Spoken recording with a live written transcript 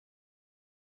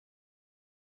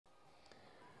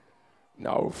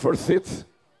Now first hit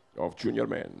of junior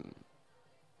men.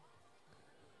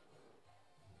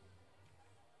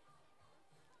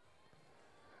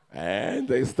 And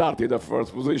they start in the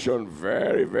first position,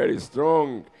 very, very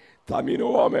strong.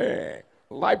 Tamino Ome,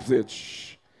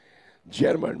 Leipzig,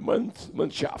 German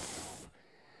Mannschaft.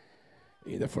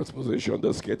 In the first position,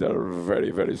 the skater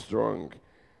very, very strong.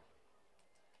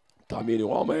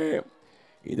 Tamino Ome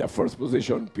in the first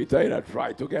position. Piteira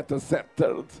try to get a set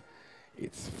third.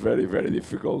 It's very, very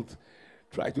difficult.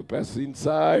 Try to pass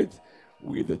inside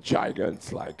with the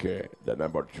giants like the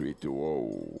number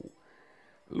 320.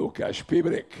 Lukas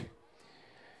Pibrek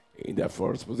in the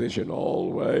first position,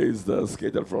 always the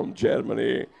skater from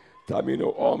Germany,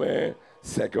 Tamino Ome.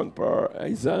 Second pair,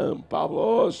 Izan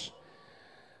Pavlos.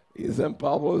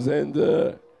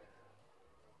 And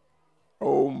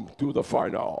home to the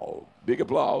final. Big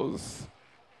applause.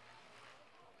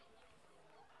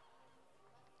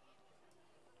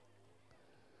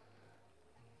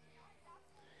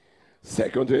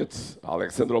 Second hit,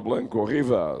 Alexandro Blanco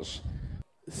Rivas.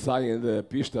 Saem da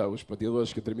pista os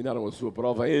patinadores que terminaram a sua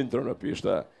prova, entram na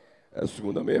pista a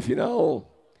segunda meia-final.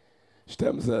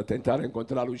 Estamos a tentar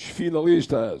encontrar os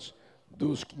finalistas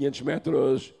dos 500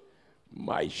 metros,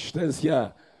 mais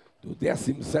distância do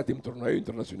 17º Torneio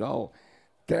Internacional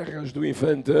Terras do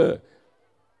Infante,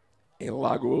 em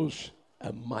Lagos,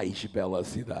 a mais bela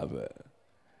cidade.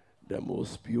 The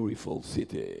most beautiful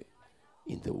city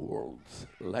in the world,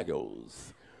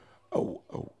 Lagos. Oh,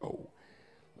 oh, oh.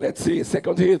 Let's see,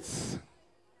 second hits.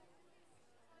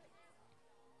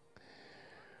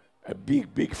 A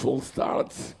big, big full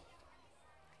start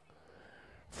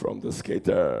from the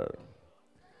skater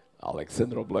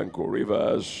Alexandro Blanco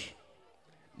Rivas,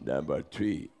 number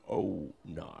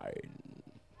 309.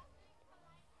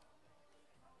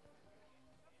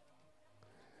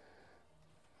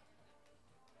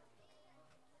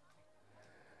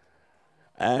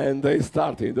 And they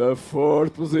start in the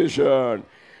fourth position.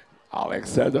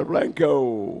 Alexander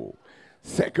Blanco.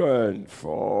 Second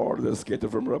for the skater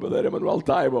from Rabadeira, Manuel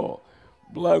Taibo.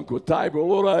 Blanco, Taibo,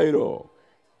 Loureiro.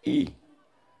 E.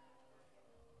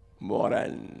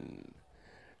 Moran.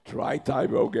 Try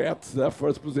Taibo gets the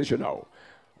first position now.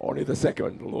 Only the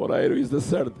second. Loureiro is the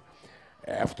third.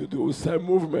 Have to do some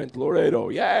movement.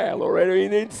 Loureiro. Yeah, Loureiro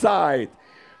in inside.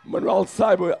 Manuel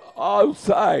Taibo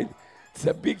outside. It's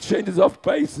a big changes of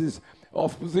paces,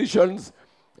 of positions.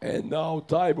 And now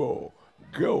Taibo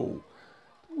go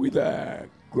with a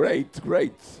great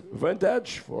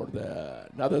advantage for the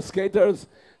other skaters.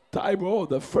 Taibo,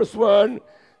 the first one.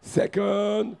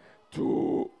 Second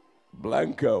to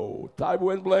Blanco.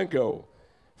 Taibo and Blanco.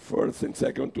 First and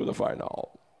second to the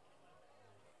final.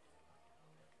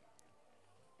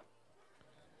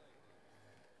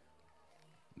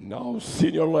 Now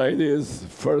senior ladies,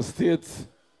 first hit.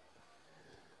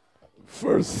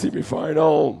 First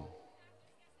semifinal.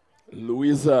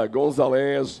 Luísa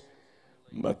Gonzalez,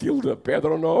 Matilde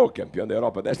Pedrono, campeã da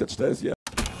Europa desta distância.